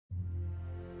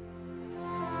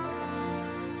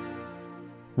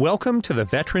Welcome to the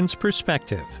Veterans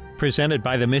Perspective, presented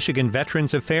by the Michigan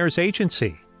Veterans Affairs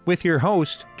Agency, with your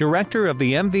host, Director of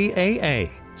the MVAA,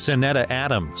 Zanetta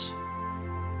Adams.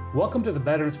 Welcome to the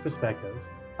Veterans Perspective.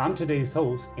 I'm today's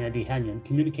host, Andy Henyon,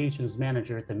 Communications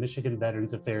Manager at the Michigan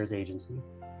Veterans Affairs Agency.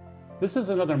 This is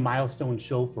another milestone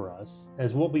show for us,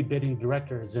 as we'll be bidding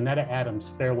Director Zanetta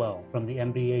Adams farewell from the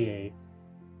MVAA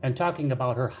and talking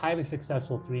about her highly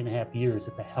successful 3.5 years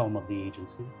at the helm of the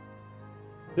agency.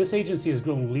 This agency has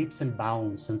grown leaps and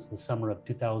bounds since the summer of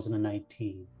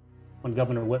 2019, when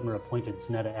Governor Whitmer appointed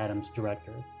Zanetta Adams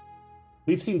director.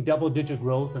 We've seen double-digit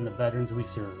growth in the veterans we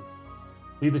serve.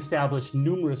 We've established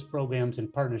numerous programs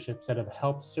and partnerships that have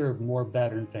helped serve more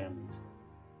veteran families.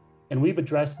 And we've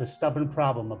addressed the stubborn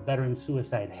problem of veteran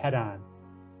suicide head-on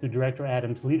through Director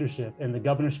Adams' leadership and the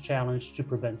Governor's challenge to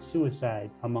prevent suicide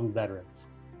among veterans.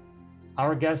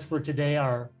 Our guests for today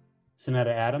are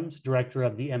Zanetta Adams, Director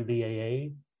of the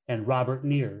MVAA, and Robert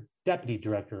Neer, Deputy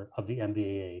Director of the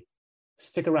MVAA.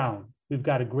 Stick around. We've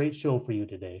got a great show for you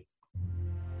today.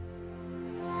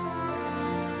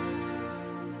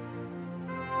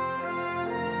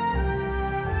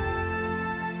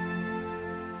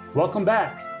 Welcome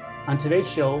back. On today's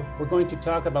show, we're going to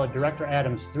talk about Director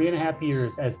Adams' 3.5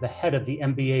 years as the head of the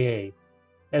MVAA,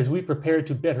 as we prepare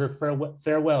to bid her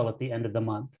farewell at the end of the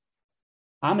month.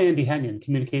 I'm Andy Henyon,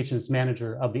 Communications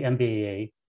Manager of the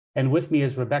MVAA, and with me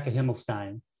is Rebecca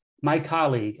Himmelstein, my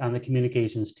colleague on the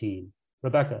communications team.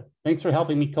 Rebecca, thanks for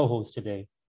helping me co-host today.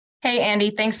 Hey, Andy,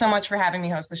 thanks so much for having me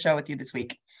host the show with you this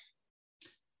week.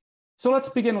 So let's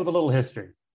begin with a little history.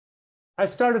 I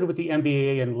started with the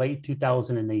MVAA in late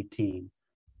 2018.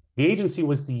 The agency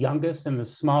was the youngest and the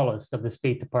smallest of the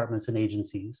state departments and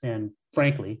agencies, and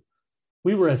frankly,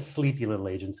 we were a sleepy little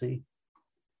agency.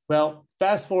 Well,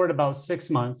 fast forward about 6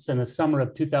 months in the summer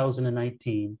of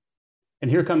 2019, and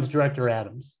here comes Director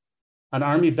Adams, an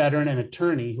Army veteran and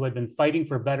attorney who had been fighting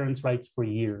for veterans' rights for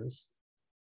years.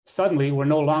 Suddenly, we're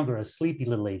no longer a sleepy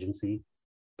little agency,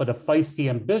 but a feisty,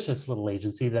 ambitious little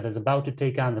agency that is about to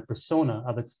take on the persona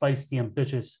of its feisty,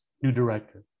 ambitious new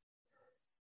director.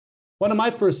 One of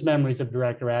my first memories of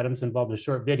Director Adams involved a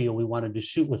short video we wanted to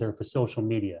shoot with her for social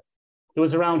media. It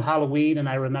was around Halloween, and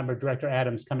I remember Director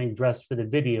Adams coming dressed for the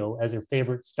video as her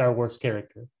favorite Star Wars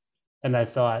character. And I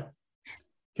thought,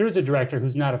 here's a director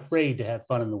who's not afraid to have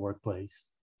fun in the workplace.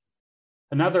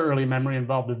 Another early memory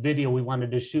involved a video we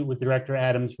wanted to shoot with Director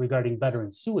Adams regarding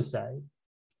veteran suicide.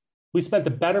 We spent the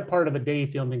better part of a day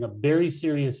filming a very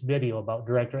serious video about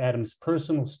Director Adams'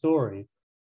 personal story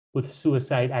with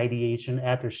suicide ideation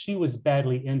after she was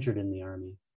badly injured in the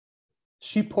Army.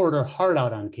 She poured her heart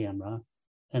out on camera,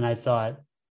 and I thought,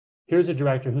 here's a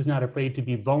director who's not afraid to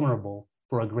be vulnerable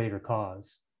for a greater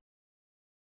cause.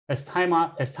 As time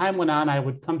went on, I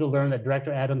would come to learn that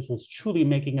Director Adams was truly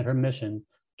making it her mission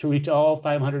to reach all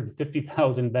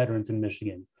 550,000 veterans in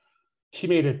Michigan. She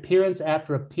made appearance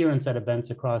after appearance at events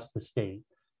across the state,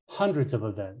 hundreds of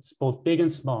events, both big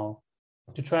and small,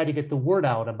 to try to get the word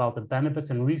out about the benefits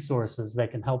and resources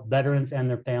that can help veterans and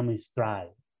their families thrive.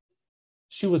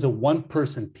 She was a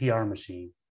one-person PR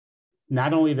machine.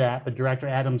 Not only that, but Director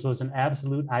Adams was an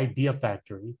absolute idea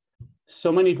factory. So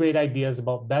many great ideas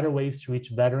about better ways to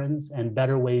reach veterans and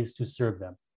better ways to serve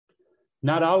them.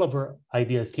 Not all of her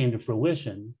ideas came to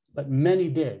fruition, but many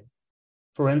did.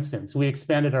 For instance, we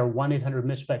expanded our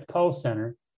 1-800-MICVET call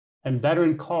center, and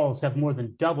veteran calls have more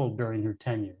than doubled during her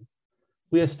tenure.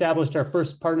 We established our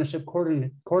first partnership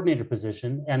coordinator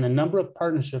position, and the number of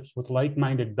partnerships with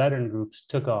like-minded veteran groups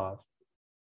took off.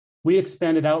 We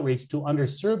expanded outreach to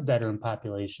underserved veteran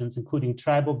populations, including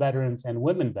tribal veterans and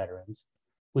women veterans,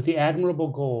 with the admirable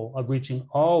goal of reaching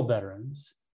all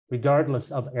veterans,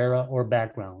 regardless of era or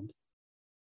background.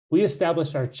 We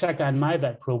established our Check on My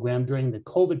Vet program during the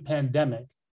COVID pandemic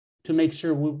to make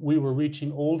sure we were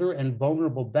reaching older and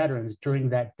vulnerable veterans during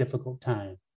that difficult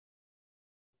time.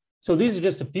 So these are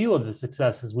just a few of the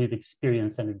successes we've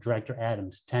experienced under Director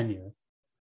Adams' tenure.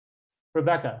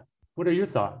 Rebecca, what are your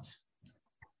thoughts?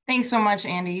 Thanks so much,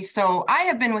 Andy. So I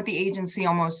have been with the agency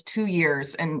almost 2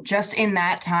 years, and just in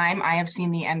that time, I have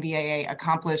seen the MVAA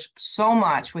accomplish so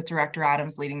much with Director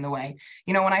Adams leading the way.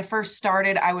 You know, when I first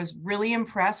started, I was really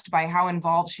impressed by how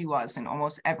involved she was in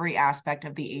almost every aspect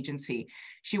of the agency.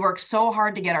 She worked so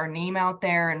hard to get our name out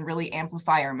there and really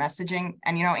amplify our messaging.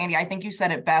 And, you know, Andy, I think you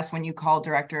said it best when you called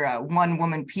Director a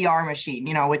one-woman PR machine,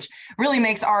 you know, which really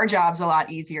makes our jobs a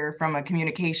lot easier from a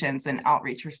communications and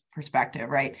outreach perspective,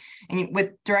 right? And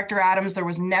with Director Adams, there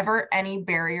was never any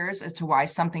barriers as to why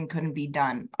something couldn't be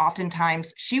done.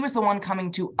 Oftentimes, she was the one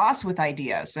coming to us with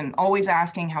ideas and always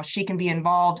asking how she can be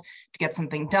involved to get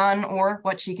something done or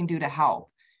what she can do to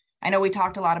help. I know we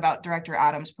talked a lot about Director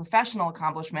Adams' professional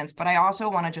accomplishments, but I also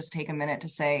want to just take a minute to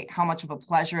say how much of a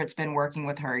pleasure it's been working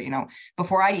with her.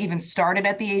 Before I even started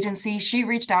at the agency, she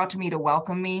reached out to me to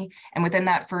welcome me. And within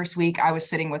that first week, I was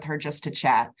sitting with her just to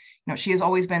chat. She has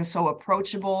always been so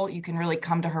approachable. You can really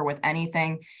come to her with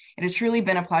anything. It has truly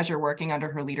been a pleasure working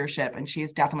under her leadership, and she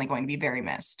is definitely going to be very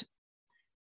missed.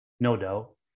 No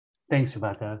doubt. Thanks,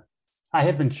 Rebecca. I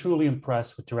have been truly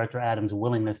impressed with Director Adams'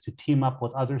 willingness to team up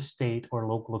with other state or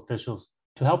local officials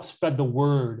to help spread the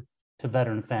word to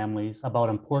veteran families about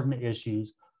important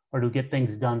issues or to get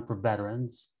things done for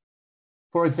veterans.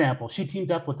 For example, she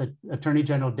teamed up with Attorney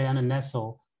General Dana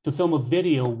Nessel to film a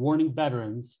video warning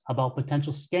veterans about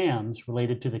potential scams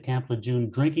related to the Camp Lejeune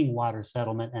drinking water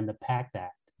settlement and the PACT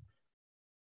Act.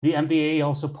 The MVAA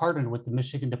also partnered with the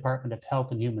Michigan Department of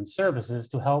Health and Human Services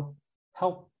to help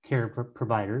care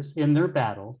providers in their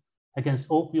battle against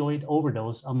opioid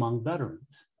overdose among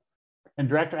veterans. And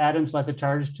Director Adams led the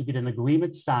charge to get an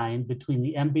agreement signed between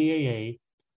the MBAA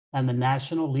and the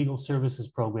National Legal Services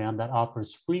Program that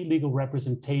offers free legal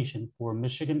representation for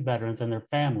Michigan veterans and their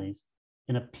families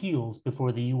in appeals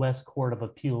before the U.S. Court of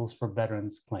Appeals for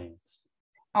Veterans Claims.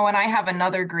 Oh, and I have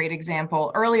another great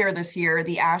example. Earlier this year,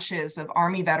 the ashes of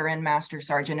Army veteran Master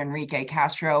Sergeant Enrique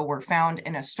Castro were found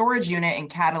in a storage unit in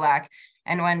Cadillac.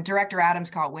 And when Director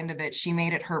Adams caught wind of it, she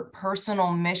made it her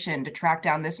personal mission to track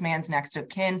down this man's next of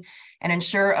kin and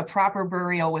ensure a proper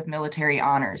burial with military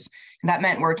honors. And that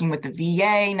meant working with the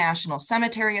VA, National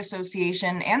Cemetery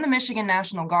Association, and the Michigan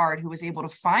National Guard, who was able to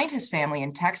find his family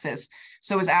in Texas.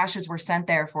 So his ashes were sent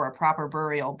there for a proper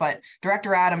burial. But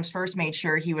Director Adams first made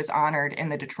sure he was honored in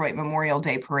the Detroit Memorial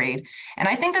Day Parade. And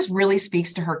I think this really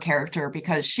speaks to her character,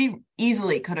 because she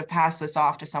easily could have passed this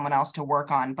off to someone else to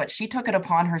work on, but she took it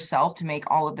upon herself to make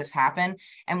all of this happen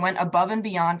and went above and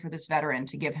beyond for this veteran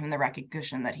to give him the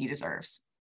recognition that he deserves.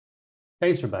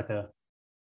 Thanks, Rebecca.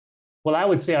 Well, I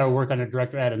would say our work under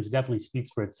Director Adams definitely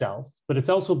speaks for itself, but it's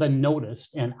also been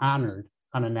noticed and honored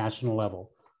on a national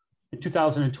level. In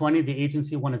 2020, the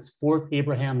agency won its 4th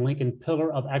Abraham Lincoln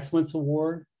Pillar of Excellence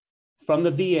Award from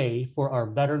the VA for our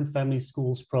Veteran Friendly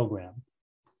Schools program.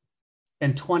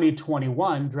 In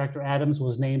 2021, Director Adams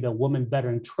was named a Woman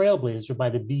Veteran Trailblazer by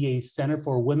the VA Center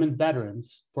for Women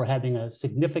Veterans for having a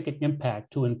significant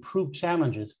impact to improve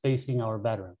challenges facing our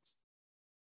veterans.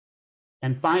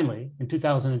 And finally, in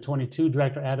 2022,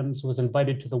 Director Adams was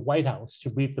invited to the White House to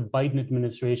brief the Biden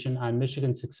administration on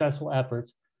Michigan's successful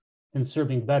efforts in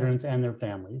serving veterans and their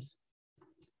families.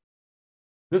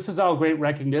 This is all great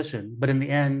recognition, but in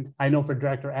the end, I know for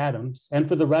Director Adams and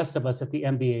for the rest of us at the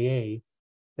MBAA,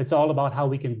 it's all about how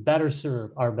we can better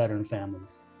serve our veteran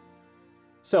families.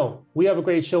 So we have a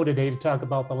great show today to talk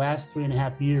about the last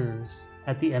 3.5 years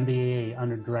at the MBAA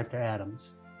under Director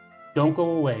Adams. Don't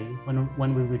go away.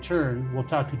 When we return, we'll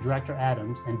talk to Director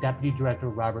Adams and Deputy Director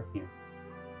Robert Muir.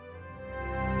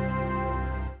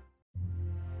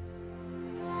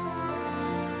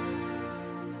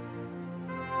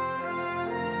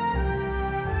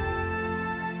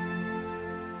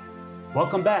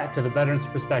 Welcome back to the Veterans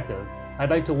Perspective. I'd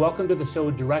like to welcome to the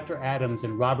show Director Adams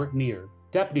and Robert Muir,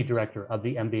 Deputy Director of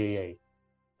the MBAA.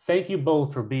 Thank you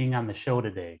both for being on the show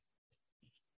today.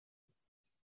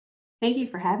 Thank you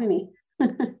for having me.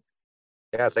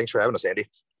 Yeah, thanks for having us, Andy.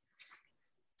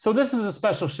 So this is a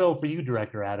special show for you,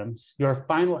 Director Adams, your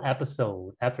final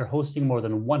episode after hosting more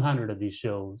than 100 of these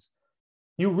shows.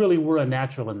 You really were a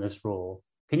natural in this role.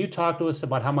 Can you talk to us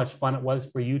about how much fun it was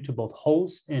for you to both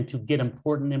host and to get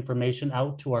important information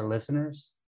out to our listeners?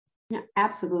 Yeah,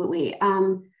 absolutely.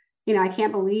 I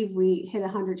can't believe we hit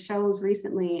 100 shows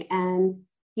recently. And,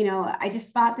 I just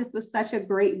thought this was such a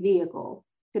great vehicle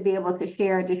to be able to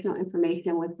share additional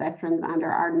information with veterans under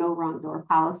our No Wrong Door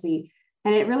policy.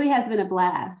 And it really has been a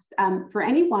blast. For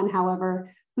anyone,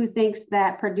 however, who thinks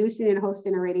that producing and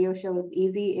hosting a radio show is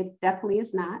easy, it definitely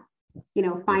is not.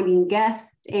 Finding guests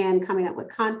and coming up with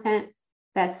content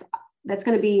that's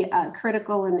going to be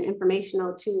critical and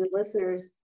informational to the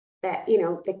listeners that,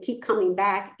 that keep coming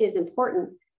back is important.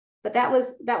 But that was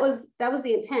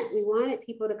the intent. We wanted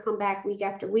people to come back week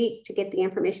after week to get the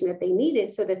information that they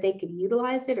needed so that they could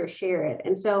utilize it or share it.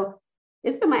 And so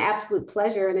it's been my absolute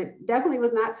pleasure. And it definitely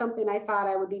was not something I thought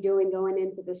I would be doing going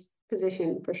into this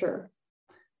position for sure.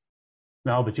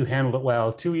 No, but you handled it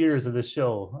well. 2 years of this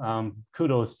show.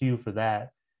 Kudos to you for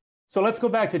that. So let's go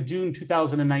back to June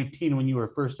 2019 when you were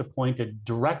first appointed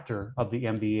director of the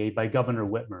MBA by Governor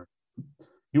Whitmer.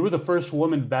 You were the first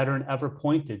woman veteran ever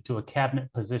appointed to a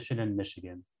cabinet position in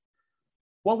Michigan.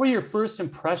 What were your first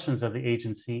impressions of the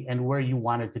agency and where you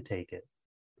wanted to take it?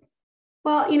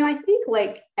 Well, I think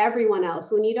like everyone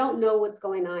else, when you don't know what's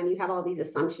going on, you have all these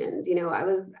assumptions.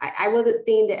 I wasn't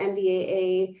seeing the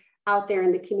MVAA out there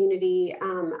in the community.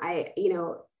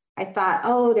 I thought,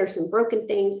 oh, there's some broken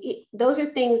things. Those are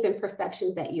things and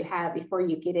perceptions that you have before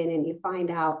you get in and you find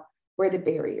out where the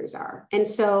barriers are. And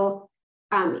so,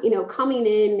 coming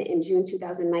in June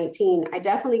 2019, I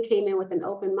definitely came in with an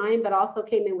open mind, but also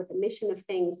came in with a mission of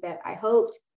things that I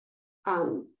hoped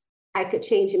I could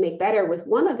change and make better, with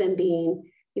one of them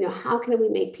being, how can we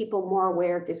make people more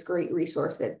aware of this great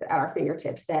resource that's at our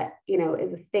fingertips that,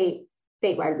 is a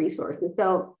statewide resource. And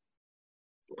so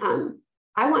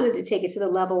I wanted to take it to the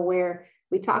level where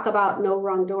we talk about no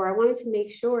wrong door. I wanted to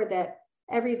make sure that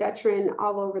every veteran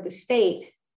all over the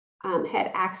state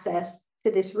had access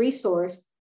to this resource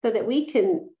so that we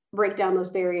can break down those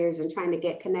barriers and trying to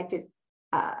get connected.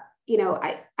 I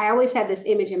always had this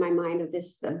image in my mind of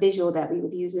this visual that we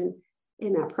would use in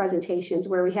our presentations,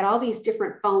 where we had all these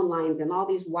different phone lines and all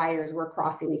these wires were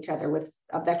crossing each other with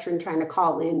a veteran trying to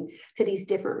call in to these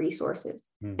different resources.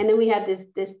 And then we had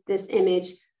this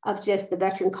image of just the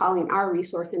veteran calling our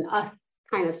resource and us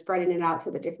kind of spreading it out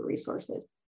to the different resources.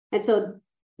 And so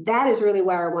that is really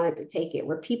where I wanted to take it,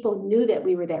 where people knew that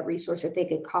we were that resource that they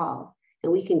could call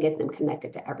and we can get them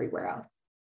connected to everywhere else.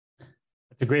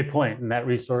 That's a great point. And that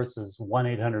resource is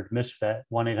 1-800-MISHVET,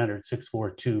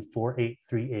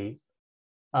 1-800-642-4838.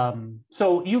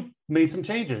 So you made some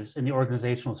changes in the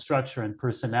organizational structure and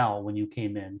personnel when you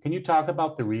came in. Can you talk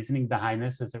about the reasoning behind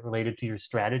this as it related to your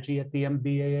strategy at the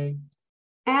MVAA?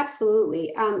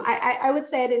 Absolutely. I would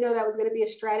say I didn't know that was going to be a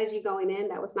strategy going in.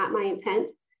 That was not my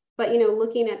intent. But,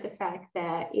 looking at the fact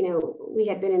that, we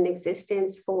had been in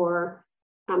existence for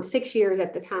 6 years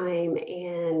at the time,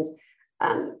 and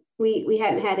we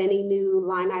hadn't had any new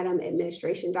line item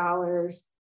administration dollars,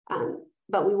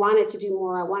 but we wanted to do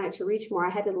more. I wanted to reach more. I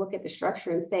had to look at the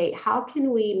structure and say, how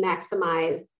can we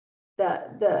maximize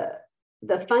the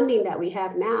funding that we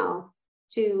have now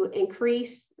to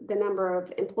increase the number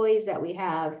of employees that we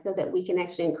have so that we can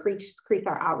actually increase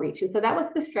our outreach. And so that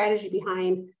was the strategy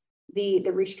behind the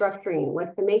restructuring, was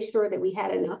to make sure that we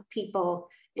had enough people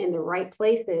in the right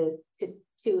places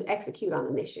to execute on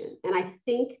the mission. And I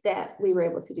think that we were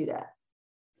able to do that.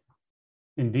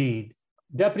 Indeed.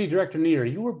 Deputy Director Neer,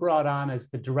 you were brought on as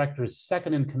the director's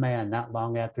second in command not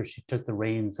long after she took the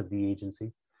reins of the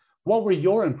agency. What were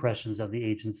your impressions of the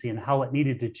agency and how it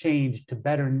needed to change to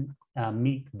better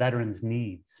meet veterans'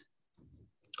 needs?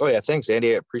 Oh yeah, thanks,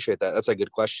 Andy. I appreciate that. That's a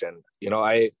good question.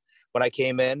 When I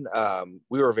came in,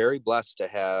 we were very blessed to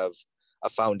have a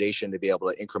foundation to be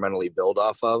able to incrementally build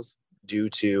off of, due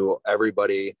to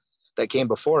everybody that came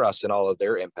before us and all of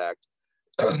their impact.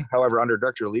 However, under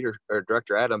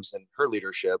Director Adams and her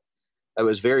leadership, it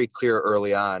was very clear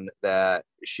early on that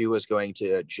she was going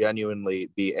to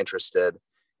genuinely be interested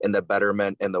in the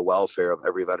betterment and the welfare of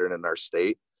every veteran in our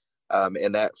state.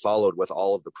 And that followed with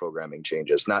all of the programming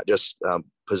changes, not just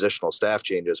positional staff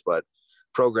changes, but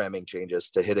programming changes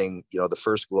to hitting, the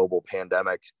first global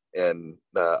pandemic in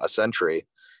a century,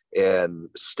 and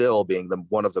still being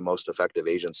one of the most effective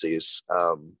agencies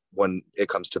when it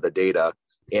comes to the data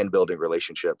and building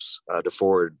relationships to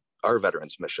forward our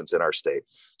veterans missions in our state.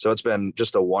 So it's been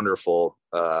just a wonderful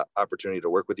opportunity to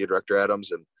work with you, Director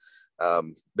Adams, and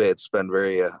it's been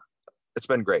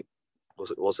great.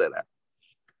 We'll say that.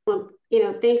 Well,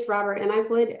 thanks, Robert. And I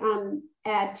would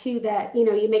add to that,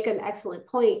 you make an excellent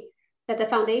point that the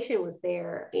foundation was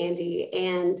there, Andy,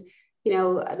 and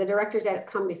the directors that have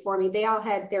come before me, they all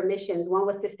had their missions. One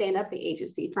was to stand up the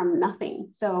agency from nothing.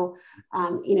 So,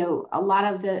 a lot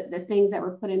of the things that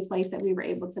were put in place that we were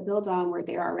able to build on were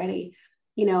there already.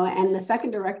 And the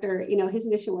second director, his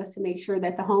mission was to make sure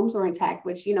that the homes were intact,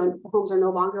 which, the homes are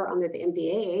no longer under the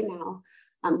MVAA now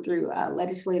through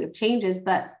legislative changes,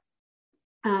 but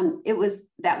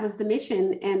that was the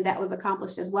mission, and that was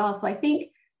accomplished as well. So I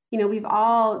think, we've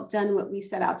all done what we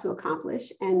set out to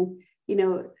accomplish. And,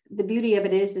 the beauty of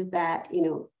it is that,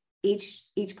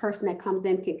 each person that comes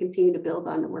in can continue to build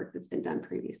on the work that's been done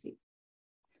previously.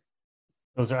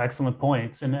 Those are excellent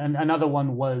points. And another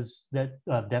one was that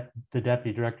the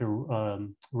deputy director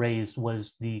raised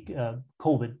was the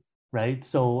COVID, right?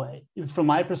 So from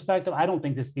my perspective, I don't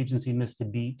think this agency missed a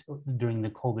beat during the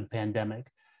COVID pandemic.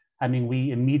 I mean,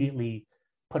 we immediately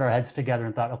put our heads together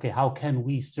and thought, okay, how can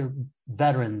we serve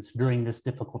veterans during this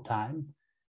difficult time?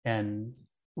 And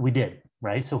we did,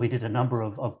 right? So we did a number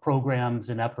of programs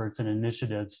and efforts and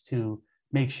initiatives to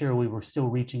make sure we were still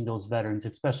reaching those veterans,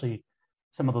 especially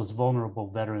some of those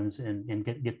vulnerable veterans, and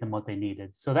get them what they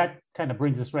needed. So that kind of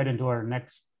brings us right into our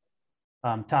next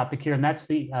topic here, and that's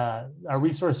our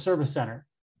Resource Service Center.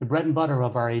 the bread and butter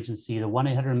of our agency, the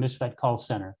 1-800-MISFET call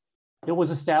center. It was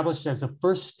established as the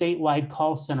first statewide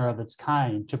call center of its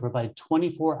kind to provide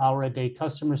 24-hour-a-day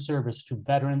customer service to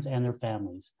veterans and their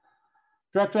families.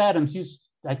 Director Adams,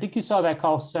 I think you saw that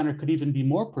call center could even be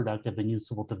more productive and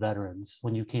useful to veterans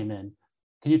when you came in.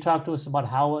 Can you talk to us about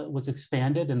how it was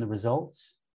expanded and the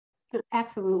results?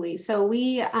 Absolutely. So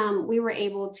we were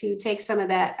able to take some of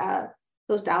that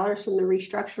those dollars from the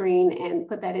restructuring and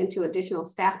put that into additional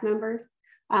staff members.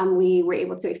 We were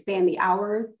able to expand the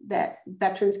hours that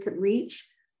veterans could reach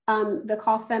the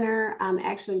call center.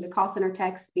 Actually, the call center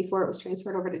text before it was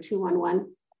transferred over to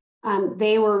 211.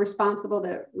 They were responsible,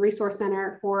 the resource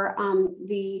center, for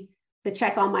the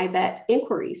Check on My Vet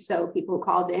inquiries. So people who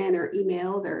called in or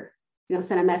emailed or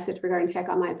sent a message regarding Check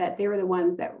on My Vet, they were the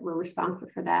ones that were responsible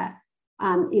for that.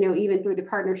 Even through the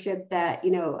partnership that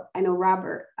I know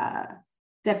Robert,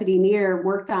 Deputy Neer,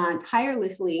 worked on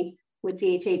tirelessly with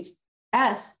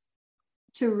DHHS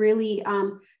to really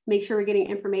make sure we're getting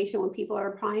information when people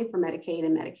are applying for Medicaid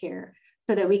and Medicare,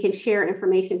 so that we can share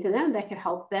information to them that could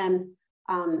help them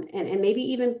and maybe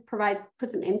even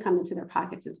put some income into their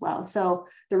pockets as well. So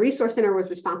the resource center was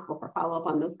responsible for follow-up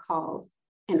on those calls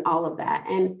and all of that.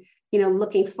 And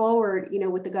looking forward,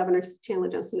 with the governor's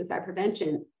challenge on suicide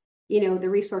prevention, the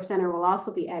resource center will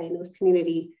also be adding those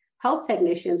community health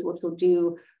technicians, which will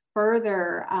do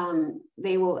further.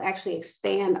 They will actually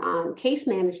expand on case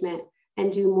management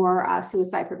and do more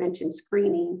suicide prevention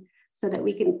screening, so that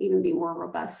we can even be more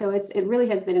robust. So it really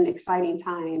has been an exciting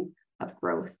time of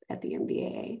growth at the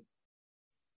MVAA.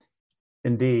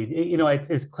 Indeed.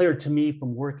 It's clear to me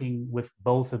from working with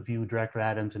both of you, Director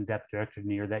Adams and Deputy Director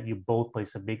Neer, that you both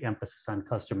place a big emphasis on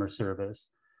customer service,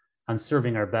 on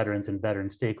serving our veterans and veteran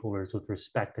stakeholders with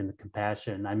respect and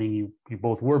compassion. I mean, you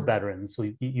both were veterans, so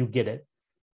you get it.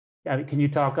 Can you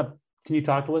talk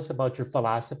to us about your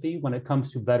philosophy when it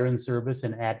comes to veteran service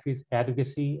and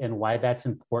advocacy, and why that's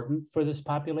important for this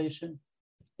population?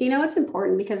 It's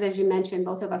important because, as you mentioned,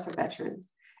 both of us are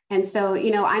veterans. And so,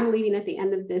 I'm leaving at the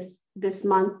end of this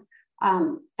month,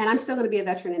 and I'm still going to be a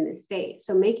veteran in this state.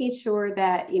 So making sure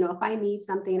that, if I need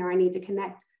something or I need to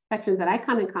connect veterans that I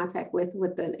come in contact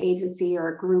with an agency or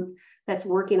a group that's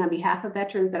working on behalf of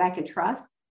veterans that I can trust,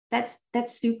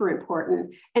 that's super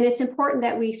important. And it's important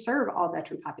that we serve all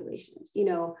veteran populations.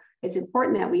 It's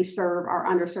important that we serve our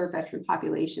underserved veteran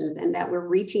populations, and that we're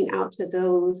reaching out to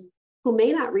those who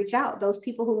may not reach out, those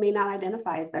people who may not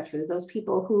identify as veterans, those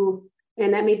people who,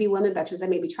 and that may be women veterans, that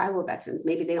may be tribal veterans,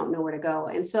 maybe they don't know where to go.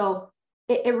 And so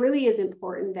it really is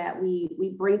important that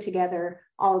we bring together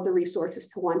all of the resources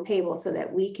to one table, so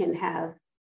that we can have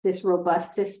this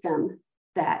robust system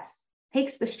that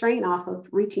takes the strain off of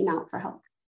reaching out for help.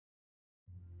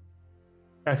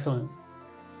 Excellent.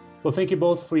 Well, thank you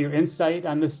both for your insight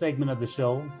on this segment of the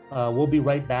show. We'll be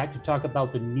right back to talk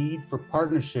about the need for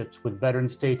partnerships with veteran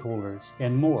stakeholders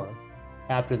and more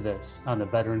after this on the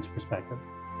Veterans Perspective.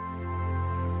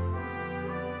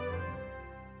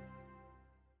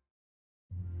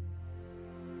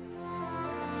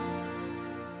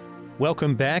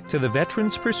 Welcome back to the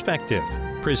Veterans Perspective,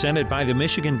 presented by the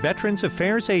Michigan Veterans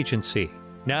Affairs Agency.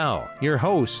 Now, your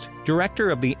host, Director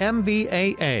of the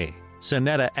MVAA,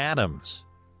 Zanetta Adams.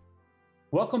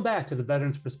 Welcome back to the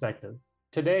Veterans Perspective.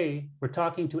 Today, we're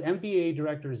talking to MVAA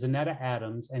Director Zanetta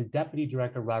Adams and Deputy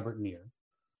Director Robert Neer.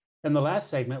 In the last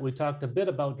segment, we talked a bit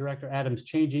about Director Adams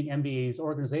changing MVAA's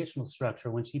organizational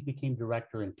structure when she became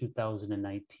director in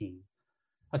 2019.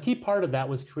 A key part of that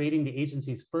was creating the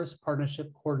agency's first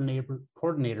partnership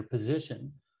coordinator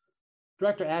position.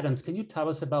 Director Adams, can you tell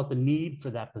us about the need for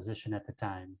that position at the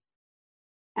time?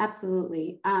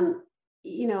 Absolutely.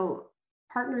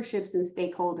 Partnerships and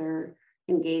stakeholder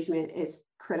engagement is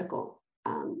critical,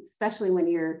 especially when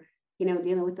you're,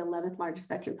 dealing with the 11th largest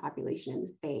veteran population in the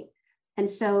state. And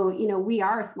so, we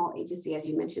are a small agency, as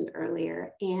you mentioned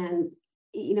earlier, and,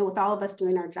 with all of us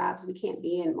doing our jobs, we can't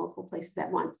be in multiple places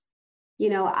at once.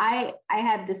 I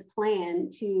had this plan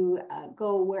to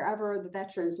go wherever the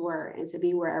veterans were and to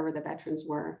be wherever the veterans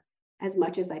were as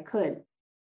much as I could.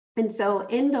 And so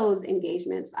in those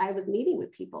engagements, I was meeting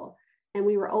with people, and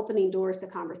we were opening doors to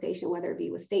conversation, whether it be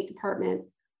with state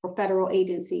departments or federal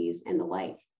agencies and the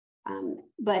like.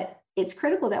 But it's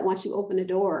critical that once you open a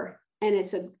door, and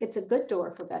it's a good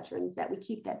door for veterans, that we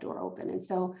keep that door open. And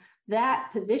so that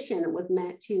position was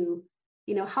meant to,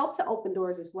 help to open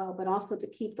doors as well, but also to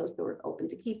keep those doors open,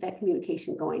 to keep that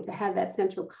communication going, to have that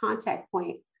central contact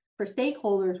point for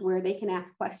stakeholders where they can ask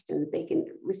questions, they can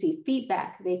receive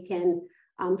feedback, they can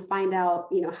find out,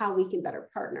 how we can better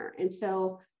partner. And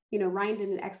so, Ryan did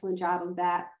an excellent job of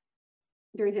that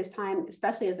during his time,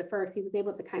 especially as the first. He was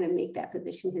able to kind of make that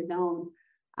position his own.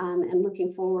 and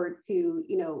looking forward to,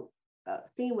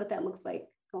 seeing what that looks like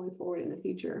going forward in the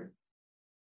future.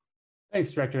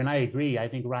 Thanks, Director. And I agree. I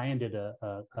think Ryan did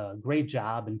a great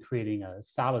job in creating a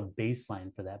solid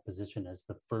baseline for that position as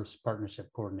the first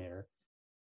partnership coordinator.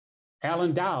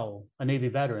 Alan Dow, a Navy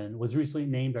veteran, was recently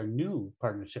named our new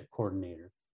partnership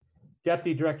coordinator.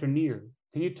 Deputy Director Neer,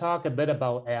 can you talk a bit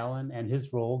about Alan and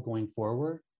his role going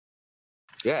forward?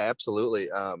 Yeah, absolutely.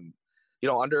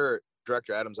 Under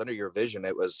Director Adams, under your vision,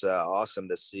 it was awesome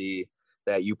to see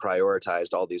that you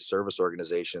prioritized all these service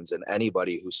organizations and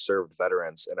anybody who served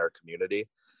veterans in our community.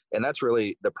 And that's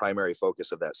really the primary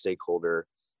focus of that stakeholder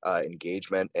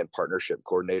engagement and partnership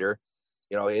coordinator.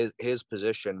 His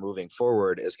position moving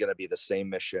forward is going to be the same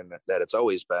mission that it's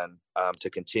always been, to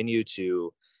continue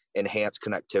to enhance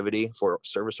connectivity for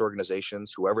service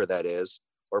organizations, whoever that is,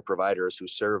 or providers who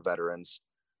serve veterans,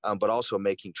 but also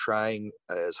trying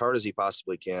as hard as he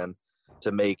possibly can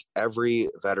to make every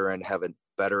veteran have a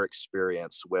better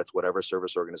experience with whatever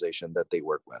service organization that they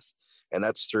work with. And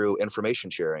that's through information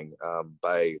sharing,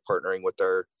 by partnering with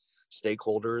our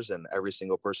stakeholders and every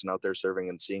single person out there serving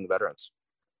and seeing veterans.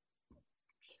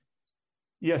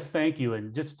 Yes, thank you.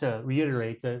 And just to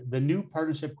reiterate, the new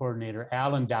partnership coordinator,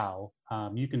 Alan Dow,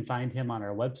 you can find him on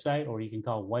our website, or you can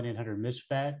call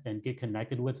 1-800-MISHVET and get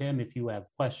connected with him if you have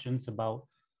questions about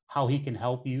how he can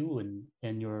help you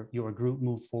and your group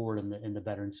move forward in the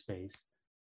veteran space.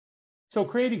 So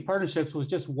creating partnerships was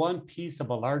just one piece of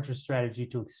a larger strategy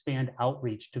to expand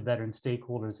outreach to veteran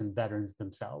stakeholders and veterans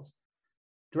themselves.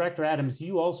 Director Adams,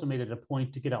 you also made it a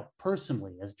point to get out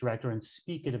personally as director and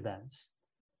speak at events.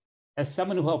 As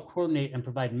someone who helped coordinate and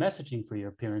provide messaging for your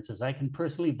appearances, I can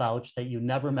personally vouch that you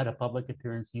never met a public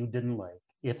appearance you didn't like,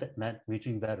 if it meant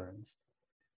reaching veterans.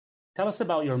 Tell us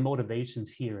about your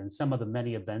motivations here and some of the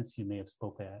many events you may have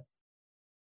spoke at.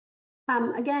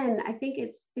 Again, I think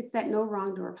it's that no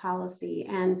wrong door policy.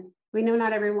 And we know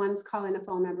not everyone's calling a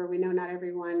phone number. We know not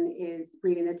everyone is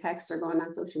reading a text or going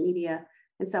on social media.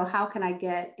 And so how can I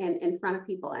get in front of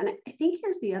people? And I think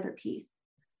here's the other piece.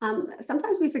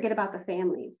 Sometimes we forget about the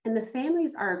families, and the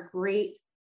families are a great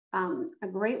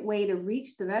way to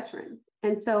reach the veterans.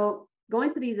 And so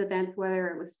going to these events, whether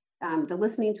it was the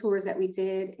listening tours that we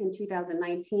did in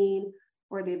 2019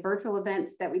 or the virtual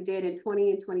events that we did in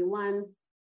 20 and 21,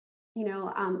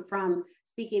 from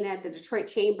speaking at the Detroit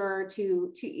Chamber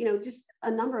to just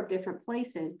a number of different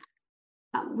places,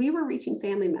 we were reaching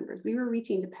family members, we were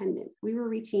reaching dependents, we were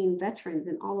reaching veterans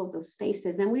in all of those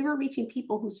spaces, and we were reaching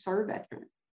people who serve veterans.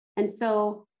 And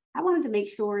so I wanted to make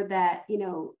sure that,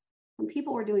 when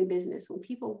people were doing business, when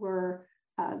people were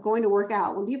going to work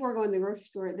out, when people were going to the grocery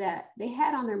store, that they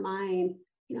had on their mind,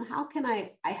 how can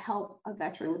I help a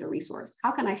veteran with a resource?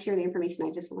 How can I share the information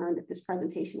I just learned at this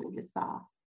presentation I just saw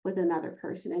with another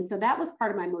person? And so that was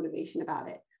part of my motivation about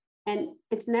it. And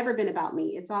it's never been about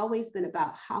me. It's always been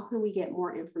about how can we get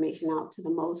more information out to the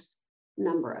most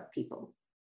number of people.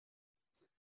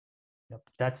 Yep,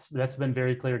 that's been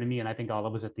very clear to me, and I think all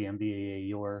of us at the MVAA,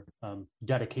 your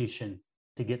dedication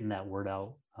to getting that word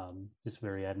out is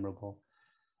very admirable.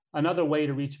 Another way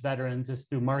to reach veterans is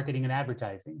through marketing and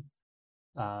advertising.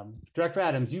 Director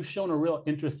Adams, you've shown a real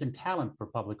interest and talent for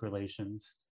public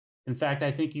relations. In fact,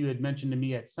 I think you had mentioned to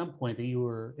me at some point that you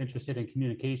were interested in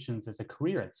communications as a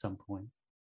career at some point.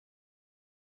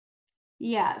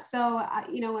 Yeah, so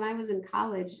when I was in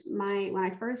college, when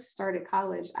I first started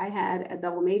college, I had a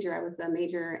double major. I was a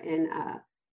major in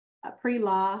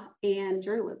pre-law and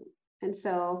journalism, and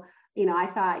so I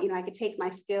thought I could take my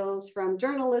skills from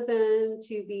journalism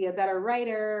to be a better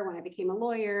writer when I became a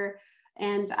lawyer.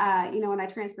 And when I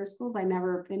transferred schools, I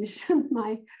never finished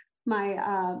my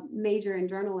major in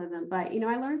journalism. But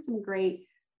I learned some great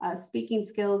speaking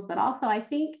skills, but also I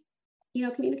think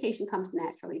communication comes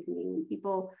naturally to me when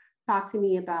people talk to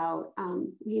me about,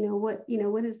 what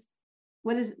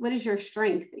is your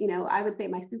strength? I would say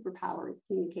my superpower is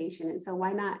communication. And so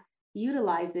why not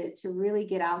utilize it to really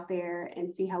get out there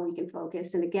and see how we can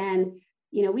focus? And again,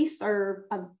 we serve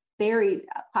a varied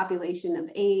population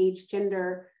of age,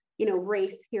 gender,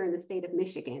 race here in the state of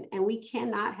Michigan. And we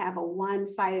cannot have a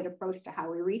one-sided approach to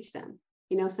how we reach them.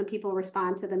 Some people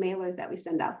respond to the mailers that we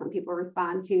send out. Some people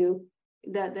respond to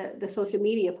the social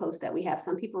media posts that we have.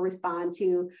 Some people respond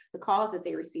to the calls that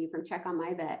they receive from Check on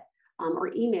My Vet or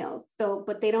emails. So,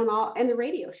 but they don't all, and the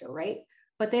radio show, right?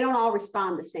 But they don't all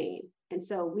respond the same. And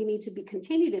so we need to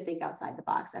continue to think outside the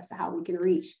box as to how we can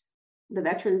reach the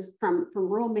veterans from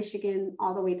rural Michigan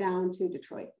all the way down to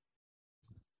Detroit.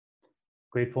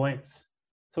 Great points.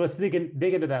 So let's dig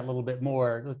into that a little bit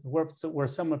more. Where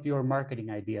some of your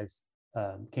marketing ideas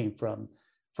came from.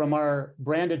 From our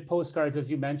branded postcards, as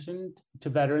you mentioned, to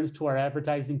veterans, to our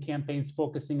advertising campaigns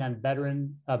focusing on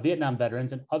Vietnam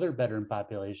veterans and other veteran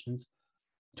populations,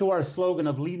 to our slogan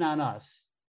of Lean on Us.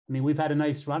 I mean, we've had a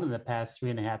nice run in the past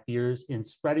 3.5 years in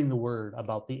spreading the word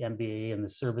about the MVAA and the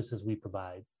services we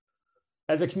provide.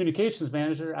 As a communications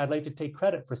manager, I'd like to take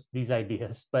credit for these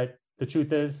ideas, but the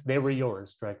truth is they were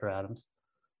yours, Director Adams.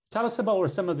 Tell us about where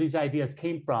some of these ideas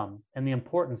came from and the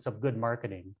importance of good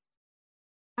marketing.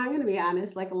 I'm going to be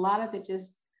honest, like a lot of it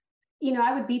just,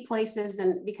 I would be places,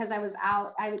 and because I was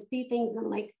out, I would see things and I'm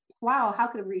like, wow, how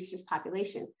could it reach this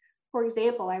population? For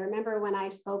example, I remember when I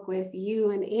spoke with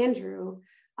you and Andrew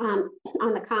on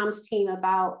the comms team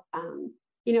about,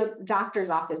 doctor's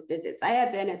office visits. I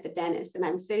had been at the dentist and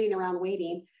I'm sitting around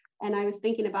waiting, and I was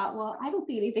thinking about, well, I don't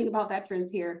see anything about veterans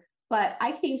here, but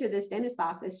I came to this dentist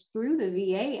office through the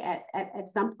VA at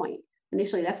some point.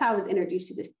 Initially, that's how I was introduced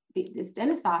to this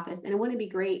dentist office. And it wouldn't be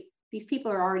great. These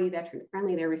people are already veteran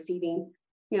friendly. They're receiving,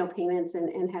 payments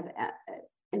and have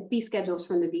and fee schedules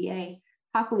from the VA.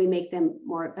 How can we make them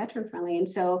more veteran friendly? And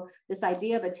so this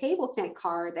idea of a table tent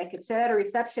card that could sit at a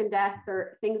reception desk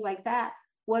or things like that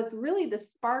was really the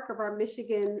spark of our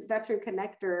Michigan Veteran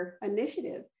Connector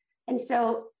initiative. And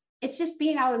so it's just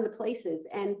being out in the places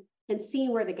and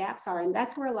seeing where the gaps are. And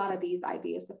that's where a lot of these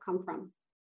ideas have come from.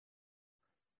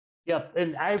 Yep,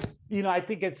 and I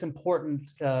think it's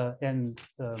important and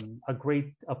a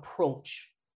great approach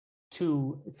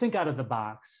to think out of the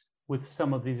box with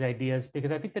some of these ideas,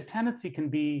 because I think the tendency can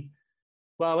be,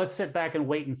 well, let's sit back and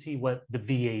wait and see what the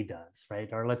VA does, right?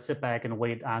 Or let's sit back and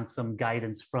wait on some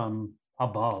guidance from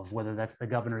above, whether that's the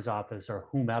governor's office or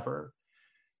whomever.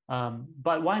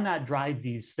 But why not drive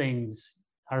these things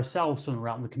ourselves when we're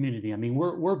out in the community? I mean,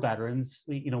 we're veterans.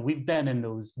 We've been in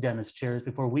those dentist chairs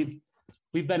before.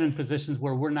 We've been in positions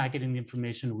where we're not getting the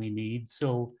information we need.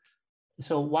 So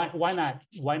why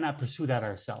not pursue that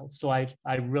ourselves? So I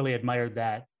really admired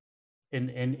that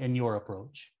in your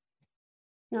approach.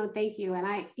 No, thank you.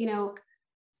 And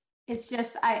it's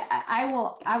just I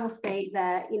will say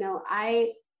that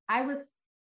I was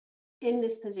in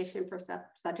this position for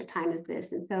such a time as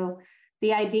this, and so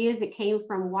the ideas that came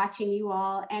from watching you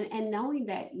all and knowing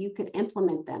that you could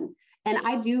implement them. And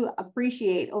I do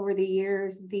appreciate over the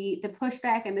years the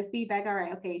pushback and the feedback. All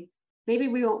right, okay, maybe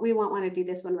we won't want to do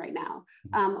this one right now,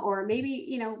 or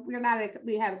maybe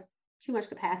we have too much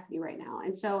capacity right now.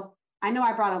 And so I know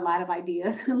I brought a lot of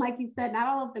ideas, and like you said, not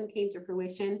all of them came to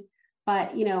fruition.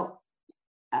 But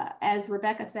as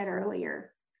Rebecca said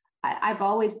earlier, I've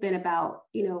always been about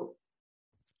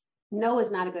no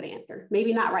is not a good answer.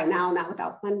 Maybe not right now, not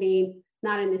without funding,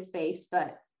 not in this space,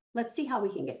 but let's see how we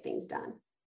can get things done.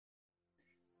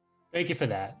 Thank you for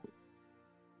that.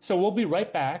 So we'll be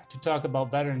right back to talk about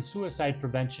veteran suicide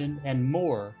prevention and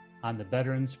more on the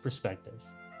Veterans Perspective.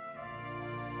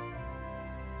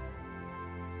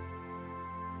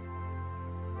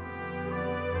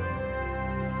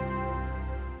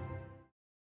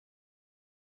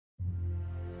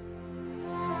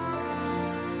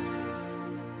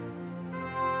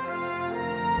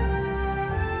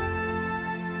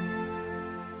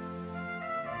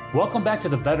 Welcome back to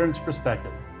the Veterans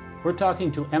Perspective. We're talking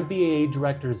to MVAA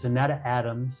Director Zanetta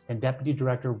Adams and Deputy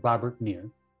Director Robert Neer.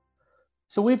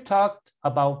 So we've talked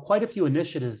about quite a few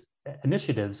initiatives at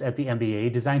the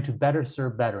MVAA designed to better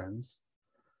serve veterans.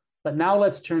 But now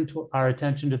let's turn our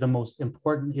attention to the most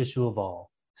important issue of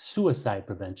all, suicide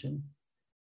prevention.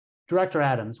 Director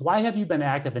Adams, why have you been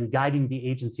active in guiding the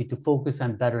agency to focus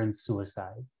on veteran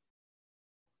suicide?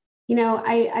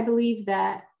 I believe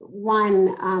that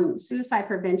suicide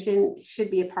prevention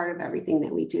should be a part of everything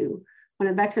that we do. When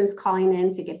a veteran's calling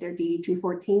in to get their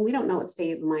DD-214, we don't know what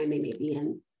state of mind they may be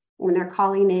in. When they're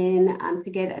calling in to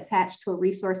get attached to a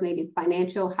resource, maybe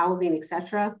financial, housing, et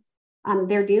cetera,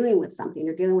 they're dealing with something.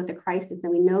 They're dealing with a crisis,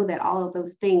 and we know that all of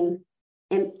those things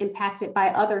impacted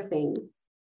by other things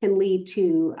can lead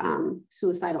to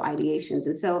suicidal ideations.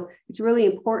 And so it's really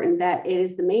important that it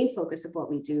is the main focus of what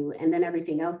we do, and then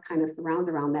everything else kind of surrounds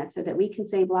around that so that we can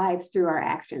save lives through our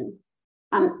actions.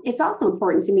 It's also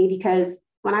important to me because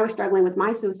when I was struggling with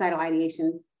my suicidal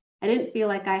ideations, I didn't feel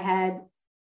like I had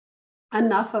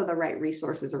enough of the right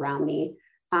resources around me.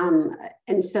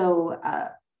 And so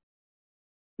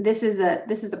this was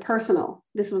a personal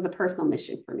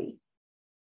mission for me.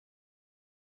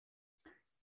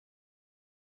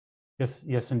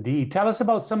 Yes, indeed. Tell us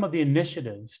about some of the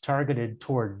initiatives targeted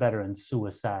toward veteran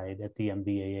suicide at the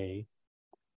MVAA.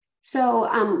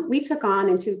 So we took on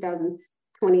in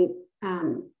 2020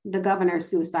 the governor's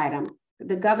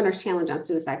challenge on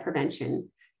suicide prevention.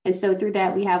 And so through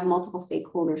that, we have multiple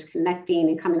stakeholders connecting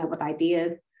and coming up with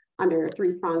ideas. under a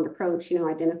three-pronged approach,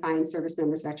 identifying service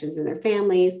members, veterans, and their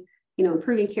families,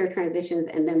 improving care transitions,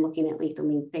 and then looking at lethal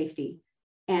means safety.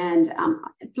 And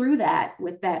through that,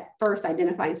 with that first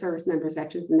identifying service members,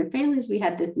 veterans, and their families, we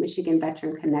had this Michigan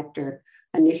Veteran Connector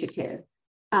initiative.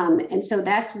 And so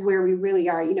that's where we really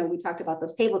are. We talked about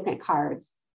those table tent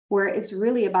cards, where it's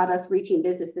really about us reaching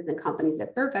businesses and companies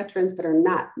that serve veterans, but are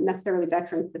not necessarily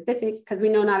veteran specific, because we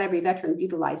know not every veteran is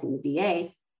utilizing the VA,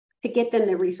 to get them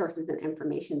the resources and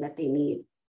information that they need.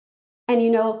 And,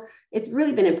 it's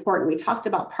really been important. We talked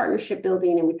about partnership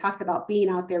building, and we talked about being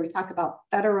out there. We talked about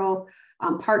federal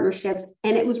partnerships.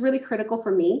 And it was really critical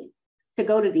for me to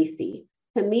go to DC,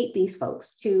 to meet these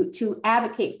folks, to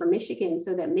advocate for Michigan,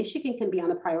 so that Michigan can be on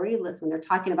the priority list when they're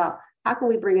talking about how can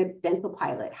we bring a dental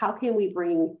pilot? How can we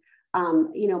bring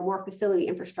more facility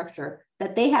infrastructure,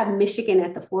 that they have Michigan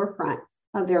at the forefront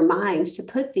of their minds to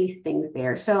put these things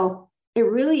there. So it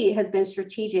really has been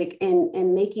strategic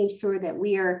in making sure that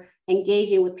we are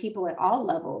engaging with people at all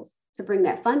levels to bring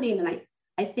that funding. And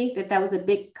I think that was a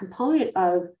big component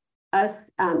of us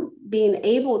being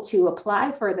able to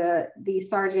apply for the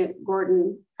Sergeant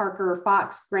Gordon Parker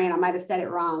Fox grant. I might have said it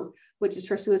wrong, which is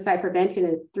for suicide prevention,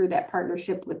 and through that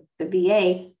partnership with the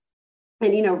VA.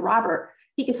 And Robert,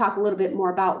 he can talk a little bit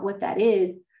more about what that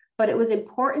is, but it was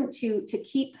important to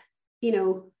keep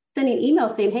sending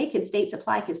emails saying, hey, can states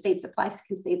apply? Can states apply?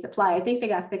 Can states apply? I think they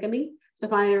got sick of me. So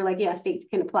finally they were like, yeah, states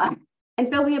can apply. And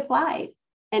so we applied.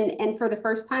 And for the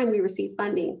first time, we received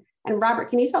funding. And Robert,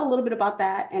 can you tell a little bit about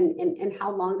that and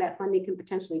how long that funding can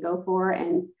potentially go for?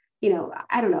 And,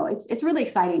 I don't know, it's really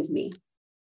exciting to me.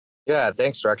 Yeah,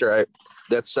 thanks, Director.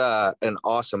 That's an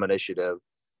awesome initiative.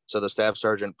 So the Staff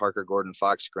Sergeant Parker Gordon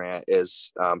Fox grant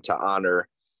is to honor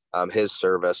his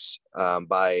service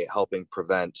by helping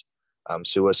prevent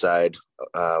suicide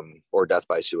or death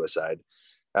by suicide.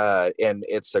 And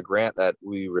it's a grant that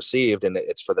we received, and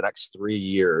it's for the next 3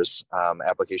 years,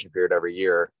 application period every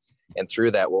year. And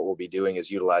through that, what we'll be doing is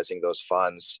utilizing those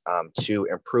funds to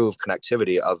improve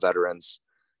connectivity of veterans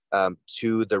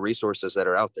to the resources that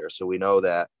are out there. So we know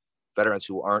that veterans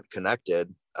who aren't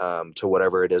connected to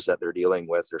whatever it is that they're dealing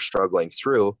with or struggling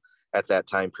through at that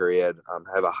time period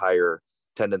have a higher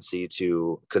tendency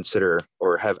to consider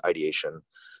or have ideation.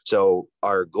 So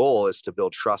our goal is to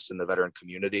build trust in the veteran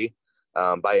community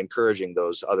by encouraging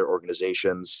those other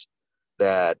organizations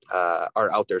that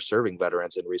are out there serving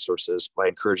veterans and resources, by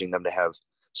encouraging them to have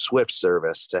swift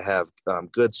service, to have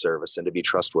good service, and to be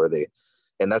trustworthy.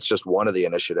 And that's just one of the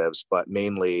initiatives, but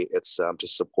mainly it's to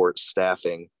support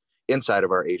staffing inside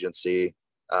of our agency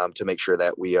to make sure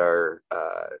that we are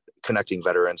connecting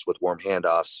veterans with warm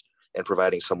handoffs and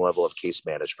providing some level of case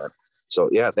management. So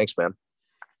yeah, thanks, man.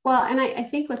 Well, and I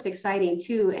think what's exciting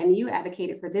too, and you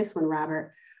advocated for this one,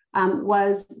 Robert,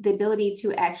 was the ability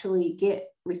to actually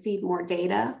receive more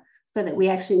data so that we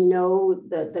actually know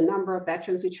the number of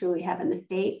veterans we truly have in the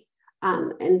state,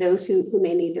 and those who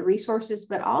may need the resources.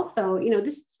 But also,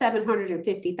 this is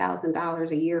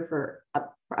 $750,000 a year for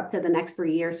up to the next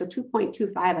 3 years. So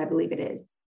 2.25, I believe it is,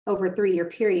 over a 3-year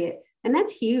period. And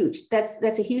that's huge.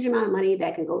 That's a huge amount of money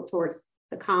that can go towards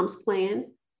the comms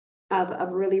plan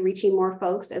of really reaching more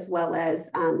folks, as well as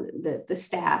the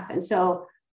staff. And so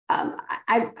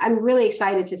I'm really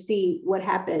excited to see what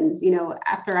happens,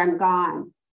 after I'm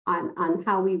gone, on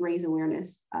how we raise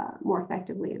awareness more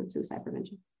effectively on suicide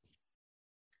prevention.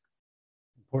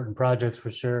 Important projects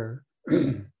for sure.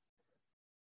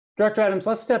 Director Adams,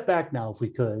 let's step back now, if we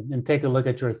could, and take a look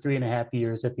at your 3.5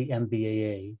 years at the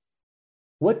MVAA.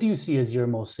 What do you see as your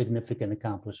most significant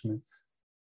accomplishments?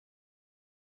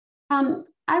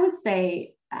 I would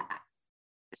say,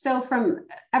 so from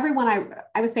everyone,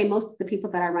 I would say most of the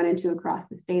people that I run into across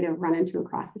the state have run into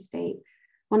across the state.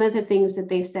 One of the things that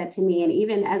they've said to me, and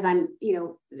even as I'm,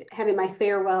 having my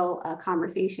farewell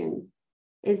conversations,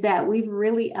 is that we've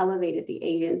really elevated the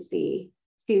agency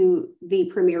to the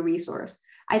premier resource.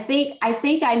 I think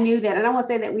I knew that, and I won't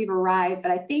say that we've arrived,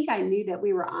 but I think I knew that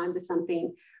we were on to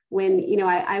something when,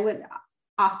 I would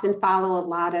often follow a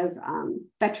lot of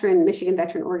Michigan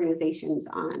veteran organizations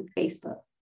on Facebook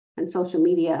and social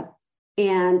media.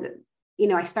 And,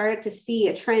 I started to see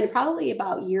a trend probably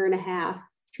about 1.5 years,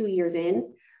 2 years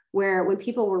in, where when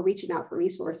people were reaching out for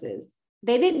resources,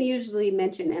 they didn't usually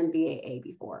mention MVAA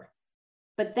before.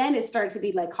 But then it started to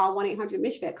be like, call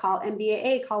 1-800-MICHVET, call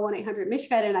MVAA, call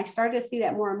 1-800-MICHVET. And I started to see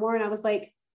that more and more. And I was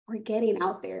like, we're getting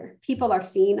out there. People are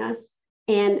seeing us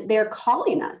and they're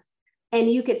calling us. And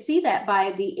you could see that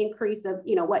by the increase of,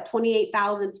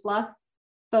 28,000 plus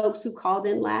folks who called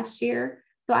in last year.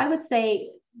 So I would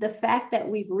say the fact that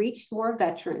we've reached more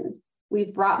veterans,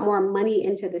 we've brought more money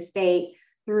into the state,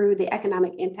 through the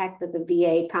economic impact that the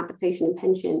VA compensation and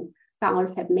pension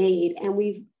dollars have made. And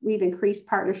we've increased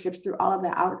partnerships through all of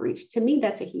the outreach. To me,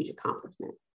 that's a huge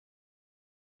accomplishment.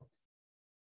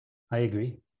 I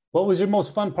agree. What was your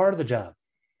most fun part of the job?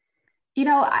 You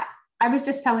know, I was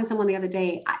just telling someone the other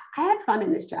day, I had fun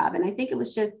in this job. And I think it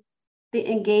was just the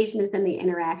engagements and the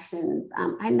interactions.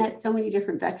 I met so many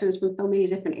different veterans from so many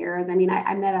different eras. I mean,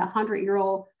 I met a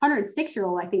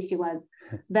 106-year-old, I think she was,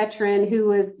 veteran who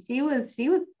was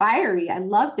fiery. I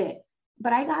loved it.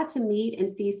 But I got to meet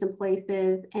and see some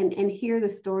places and hear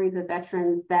the stories of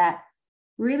veterans that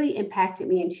really impacted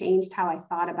me and changed how I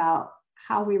thought about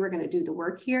how we were going to do the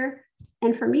work here.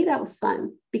 And for me, that was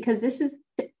fun because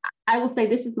I will say,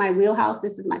 this is my wheelhouse.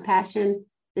 This is my passion.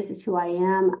 This is who I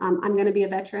am. I'm going to be a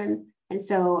veteran. And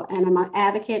I'm an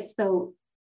advocate. So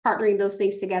partnering those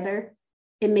things together,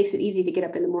 it makes it easy to get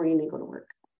up in the morning and go to work.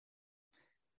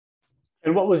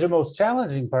 And what was your most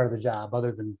challenging part of the job,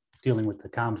 other than dealing with the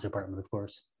comms department, of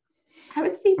course? I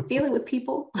would say dealing with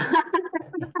people. I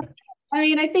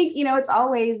mean, I think, it's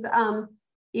always,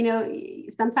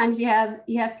 sometimes you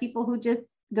have people who just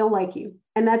don't like you,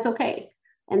 and that's okay.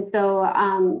 And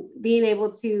so being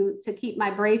able to keep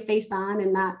my brave face on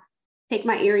and not take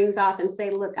my earrings off and say,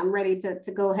 look, I'm ready to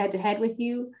go head to head with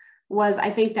you I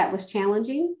think that was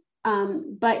challenging.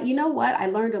 But you know what? I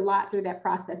learned a lot through that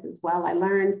process as well. I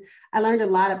learned a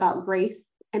lot about grace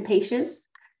and patience.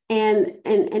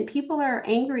 And people are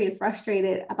angry and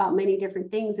frustrated about many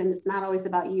different things. And it's not always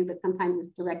about you, but sometimes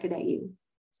it's directed at you.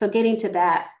 So getting to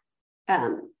that,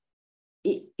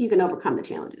 you can overcome the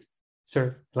challenges.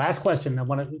 Sure. Last question.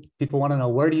 People want to know,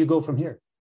 where do you go from here?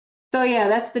 So yeah,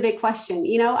 that's the big question.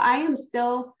 I am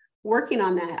still working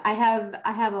on that. I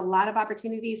have a lot of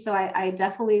opportunities. So I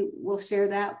definitely will share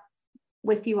that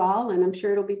with you all. And I'm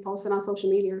sure it'll be posted on social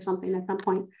media or something at some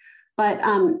point. But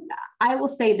I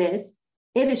will say this.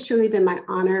 It has truly been my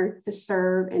honor to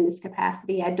serve in this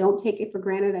capacity. I don't take it for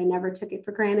granted. I never took it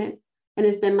for granted. And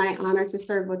it's been my honor to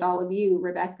serve with all of you,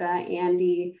 Rebecca,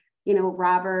 Andy,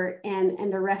 Robert,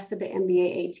 and the rest of the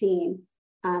MVAA team.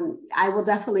 I will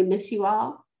definitely miss you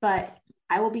all, but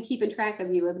I will be keeping track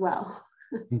of you as well.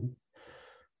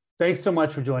 Thanks so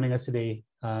much for joining us today,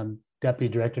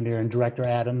 Deputy Director Neer and Director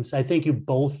Adams. I thank you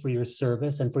both for your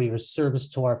service and for your service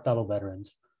to our fellow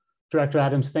veterans. Director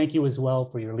Adams, thank you as well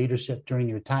for your leadership during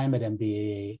your time at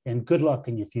MVAA, and good luck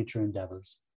in your future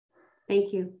endeavors.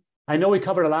 Thank you. I know we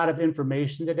covered a lot of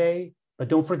information today, but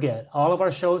don't forget, all of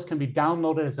our shows can be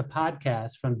downloaded as a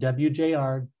podcast from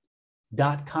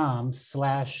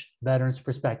wjr.com/Veterans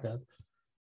Perspective.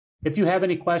 If you have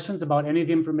any questions about any of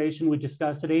the information we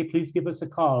discussed today, please give us a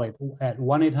call at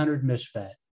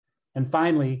 1-800-MISHVET. And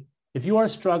finally, if you are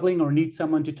struggling or need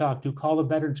someone to talk to, call the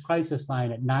Veterans Crisis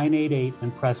Line at 988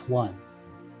 and press 1.